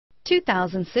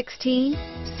2016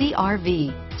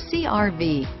 CR-V.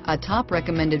 CR-V, a top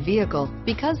recommended vehicle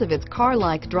because of its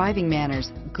car-like driving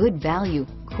manners, good value,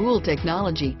 cool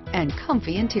technology, and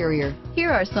comfy interior. Here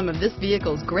are some of this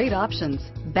vehicle's great options: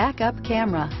 backup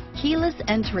camera, keyless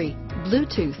entry,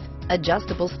 Bluetooth,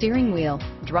 adjustable steering wheel,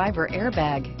 driver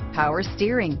airbag, power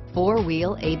steering,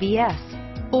 four-wheel ABS,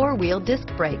 four-wheel disc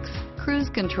brakes, cruise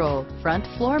control, front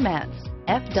floor mats,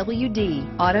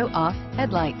 FWD, auto-off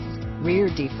headlights, rear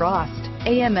defrost,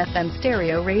 AM/FM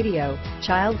stereo radio,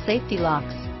 child safety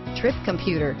locks, trip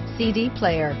computer, CD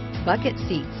player, bucket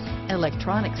seats,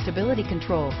 electronic stability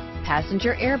control,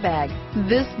 passenger airbag.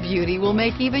 This beauty will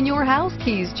make even your house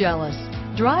keys jealous.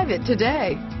 Drive it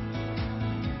today.